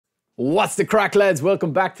What's the crack, lads?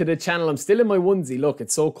 Welcome back to the channel. I'm still in my onesie. Look,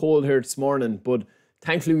 it's so cold here this morning, but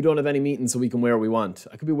thankfully we don't have any meetings so we can wear what we want.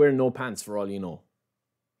 I could be wearing no pants for all you know.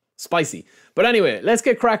 Spicy. But anyway, let's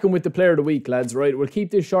get cracking with the player of the week, lads, right? We'll keep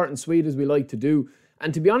this short and sweet as we like to do.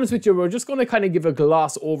 And to be honest with you, we're just going to kind of give a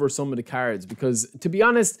gloss over some of the cards because, to be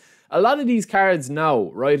honest, a lot of these cards now,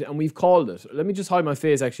 right, and we've called it. Let me just hide my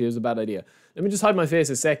face, actually, it was a bad idea. Let me just hide my face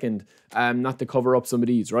a second, not to cover up some of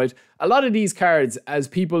these, right? A lot of these cards, as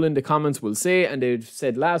people in the comments will say, and they've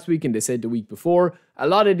said last week and they said the week before, a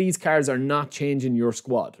lot of these cards are not changing your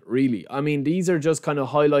squad, really. I mean, these are just kind of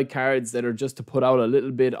highlight cards that are just to put out a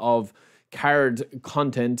little bit of card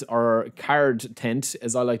content or card tent,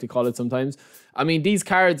 as I like to call it sometimes. I mean, these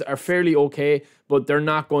cards are fairly okay, but they're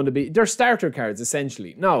not going to be, they're starter cards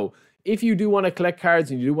essentially. Now, if you do want to collect cards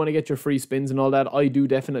and you do want to get your free spins and all that, I do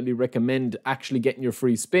definitely recommend actually getting your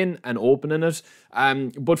free spin and opening it.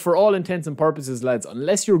 But for all intents and purposes, lads,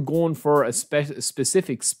 unless you're going for a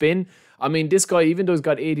specific spin, I mean, this guy, even though he's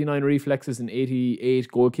got 89 reflexes and 88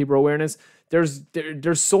 goalkeeper awareness, there's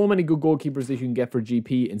so many good goalkeepers that you can get for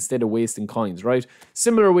GP instead of wasting coins, right?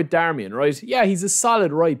 Similar with Darmian, right? Yeah, he's a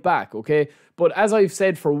solid right back, okay? But as I've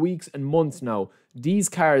said for weeks and months now, these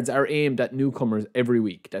cards are aimed at newcomers every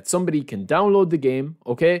week. That somebody can download the game,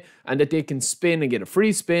 okay? And that they can spin and get a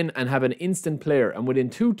free spin and have an instant player. And within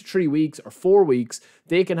 2 to 3 weeks or 4 weeks,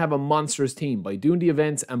 they can have a monstrous team by doing the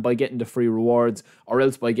events and by getting the free rewards, or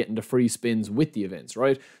else by getting the free spins with the events,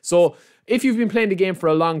 right? So if you've been playing the game for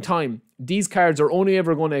a long time, these cards are only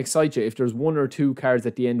ever going to excite you if there's 1 or 2 cards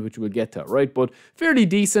at the end, which we'll get to, right? But fairly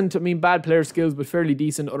decent. I mean, bad player skills, but fairly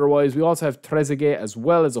decent otherwise. We also have Trezeguet as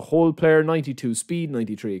well as a whole player, 92 speed,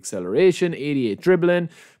 93 acceleration, 88 dribbling,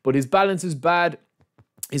 but his balance is bad.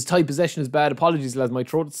 His tight possession is bad. Apologies, lads, my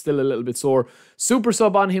throat's still a little bit sore. Super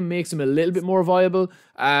sub on him makes him a little bit more viable.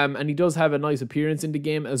 And he does have a nice appearance in the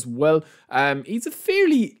game as well. He's a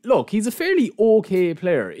fairly okay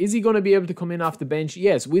player. Is he going to be able to come in off the bench?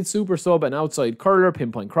 Yes, with super sub and outside curler,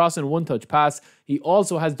 pinpoint crossing, one-touch pass. He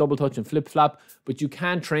also has double touch and flip-flop, but you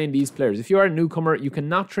can't train these players. If you are a newcomer, you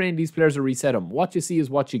cannot train these players or reset them. What you see is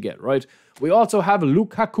what you get, right? We also have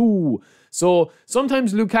LUKAKU. So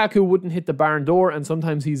sometimes Lukaku wouldn't hit the barn door, and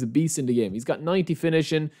sometimes he's a beast in the game. He's got 90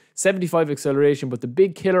 finishing, 75 acceleration, but the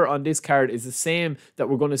big killer on this card is the same that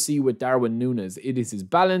we're going to see with Darwin Núñez. It is his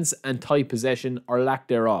balance and tight possession, or lack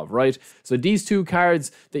thereof, right? So these two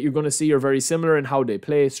cards that you're going to see are very similar in how they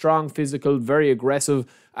play. Strong, physical, very aggressive,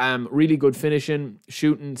 really good finishing,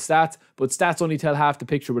 shooting, stats, but stats only tell half the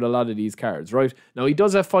picture with a lot of these cards, right? Now, he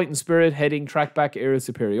does have fighting spirit, heading, track back, aerial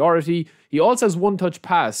superiority. He also has one-touch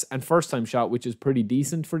pass and first-time shot, which is pretty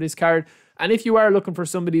decent for this card. And if you are looking for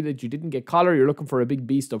somebody that you didn't get collar, you're looking for a big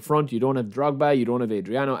beast up front, you don't have Drogba, you don't have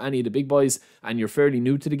Adriano, any of the big boys, and you're fairly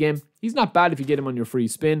new to the game, he's not bad if you get him on your free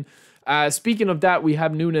spin. Speaking of that, we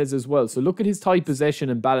have Núñez as well. So look at his tight possession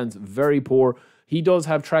and balance, very poor. He does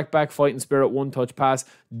have track back, fighting spirit, one-touch pass,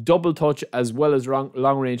 double touch, as well as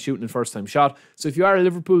long-range shooting and first-time shot. So if you are a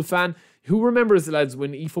Liverpool fan, who remembers, lads,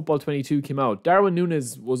 when eFootball 22 came out? Darwin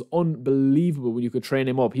Núñez was unbelievable when you could train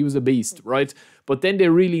him up. He was a beast, right? But then they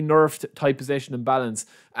really nerfed tight possession and balance.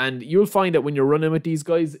 And you'll find that when you're running with these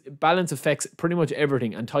guys, balance affects pretty much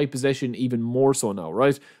everything, and tight possession even more so now,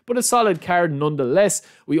 right? But a solid card nonetheless.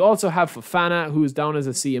 We also have Fofana, who is down as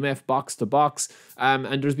a CMF box to box.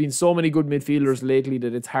 And there's been so many good midfielders lately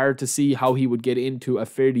that it's hard to see how he would get into a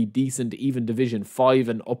fairly decent, even Division 5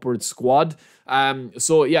 and upward squad.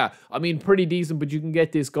 So yeah, I mean, pretty decent, but you can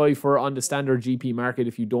get this guy for on the standard GP market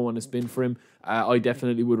if you don't want to spin for him. I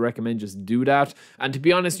definitely would recommend just do that. And to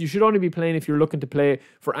be honest, you should only be playing if you're looking to play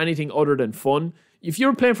for anything other than fun. If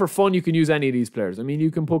you're playing for fun, you can use any of these players. I mean,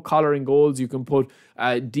 you can put Collar in goals, you can put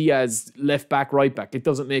DIAZ left back, right back. It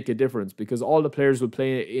doesn't make a difference because all the players will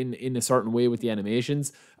play in a certain way with the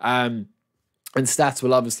animations. And stats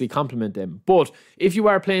will obviously complement them. But if you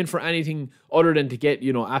are playing for anything other than to get,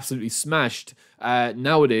 you know, absolutely smashed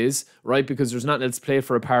nowadays, right? Because there's nothing else to play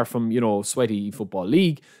for apart from, you know, sweaty football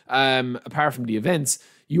league, apart from the events,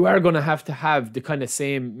 you are going to have the kind of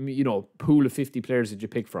same, you know, pool of 50 players that you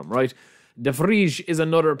pick from, right? De Vrij is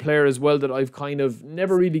another player as well that I've kind of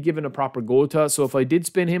never really given a proper go to. So if I did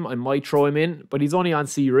spin him, I might throw him in. But he's only on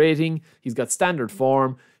C rating. He's got standard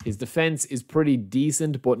form. His defense is pretty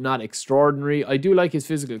decent, but not extraordinary. I do like his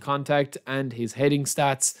physical contact and his heading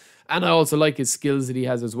stats. And I also like his skills that he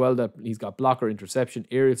has as well. That he's got blocker, interception,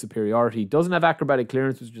 aerial superiority. Doesn't have acrobatic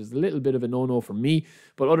clearance, which is a little bit of a no-no for me.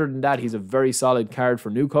 But other than that, he's a very solid card for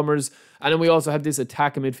newcomers. And then we also have this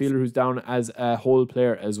attacking midfielder who's down as a whole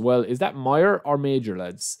player as well. Is that Meyer or Major,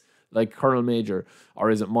 lads? like Colonel Major, or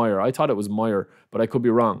is it Meyer? I thought it was Meyer, but I could be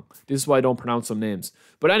wrong. This is why I don't pronounce some names.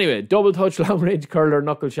 But anyway, double touch, long range curler,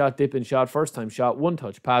 knuckle shot, dip in shot, first time shot, one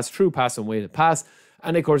touch pass, true pass and weighted pass.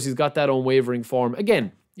 And of course, he's got that unwavering form.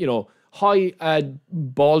 Again, you know, high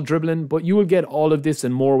ball dribbling, but you will get all of this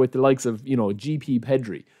and more with the likes of, you know, GP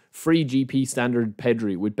Pedri. Free GP standard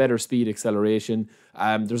Pedri with better speed, acceleration.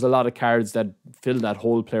 There's a lot of cards that fill that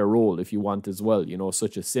whole player role if you want as well, you know,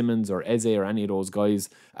 such as Simmons or Eze or any of those guys,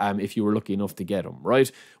 if you were lucky enough to get them,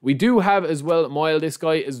 right? We do have as well, Moyle, this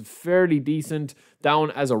guy is fairly decent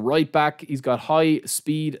down as a right back. He's got high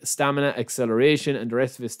speed, stamina, acceleration, and the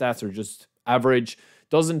rest of his stats are just average.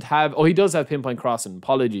 Doesn't have, oh, he does have pinpoint crossing,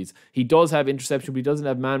 apologies. He does have interception, but he doesn't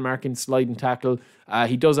have man marking, sliding tackle.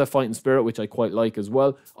 He does have fighting spirit, which I quite like as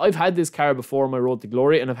well. I've had this card before on my Road to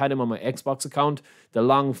Glory, and I've had him on my Xbox account, the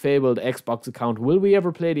long fabled Xbox account. Will we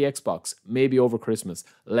ever play the Xbox? Maybe over Christmas.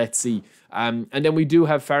 Let's see. And then we do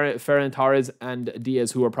have Ferran Torres and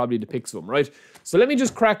DIAZ, who are probably the picks of them, right? So let me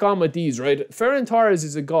just crack on with these, right? Ferran Torres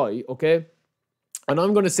is a guy, okay? And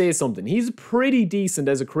I'm going to say something. He's pretty decent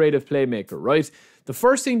as a creative playmaker, right? The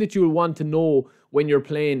first thing that you will want to know when you're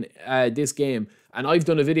playing this game, and I've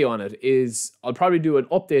done a video on it, is, I'll probably do an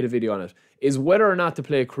updated video on it, is whether or not to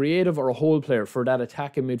play a creative or a whole player for that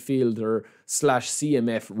attacking midfielder /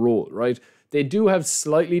 CMF role, right? They do have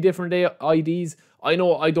slightly different IDs. I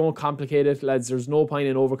know I don't complicate it, lads. There's no point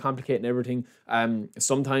in overcomplicating everything.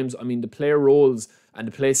 Sometimes, I mean, the player roles and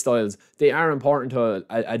the play styles, they are important to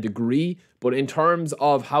a degree, but in terms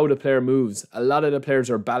of how the player moves, a lot of the players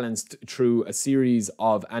are balanced through a series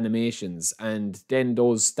of animations, and then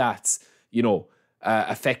those stats, you know,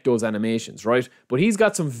 affect those animations, right? But he's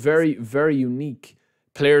got some very, very unique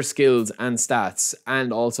player skills and stats,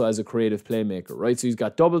 and also as a creative playmaker, right? So he's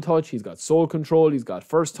got double touch, he's got soul control, he's got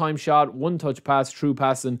first time shot, one touch pass, true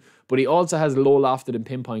passing, but he also has low lofted and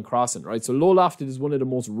pinpoint crossing, right? So low lofted is one of the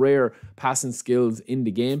most rare passing skills in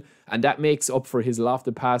the game, and that makes up for his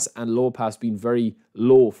lofted pass and low pass being very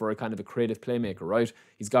low for a kind of a creative playmaker, right?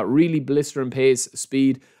 He's got really blistering pace,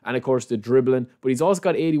 speed, and of course the dribbling, but he's also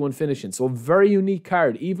got 81 finishing. So a very unique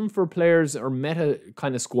card, even for players or meta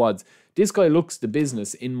kind of squads. This guy looks the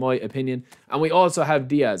business, in my opinion. And we also have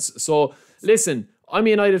DIAZ. So, listen, I'm a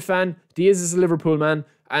United fan. DIAZ is a Liverpool man.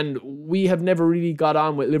 And we have never really got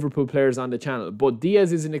on with Liverpool players on the channel. But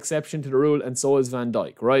DIAZ is an exception to the rule, and so is Van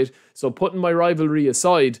Dijk, right? So, putting my rivalry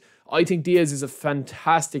aside, I think DIAZ is a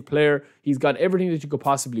fantastic player. He's got everything that you could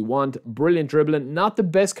possibly want. Brilliant dribbling. Not the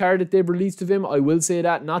best card that they've released of him, I will say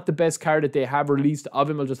that. Not the best card that they have released of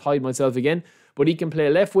him. I'll just hide myself again. But he can play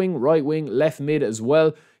left wing, right wing, left mid as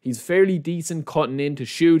well. He's fairly decent cutting in to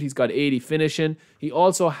shoot. He's got 80 finishing. He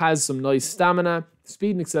also has some nice stamina.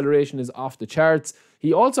 Speed and acceleration is off the charts.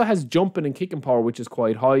 He also has jumping and kicking power, which is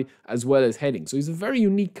quite high, as well as heading. So he's a very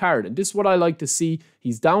unique card, and this is what I like to see.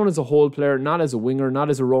 He's down as a whole player, not as a winger, not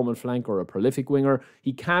as a Roman flank or a prolific winger.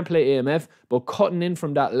 He can play AMF, but cutting in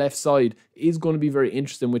from that left side is going to be very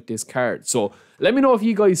interesting with this card. So let me know if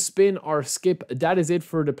you guys spin or skip. That is it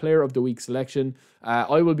for the Player of the Week selection.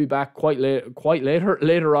 I will be back quite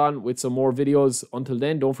later on with some more videos. Until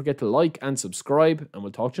then, don't forget to like and subscribe, and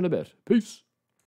we'll talk to you in a bit. Peace.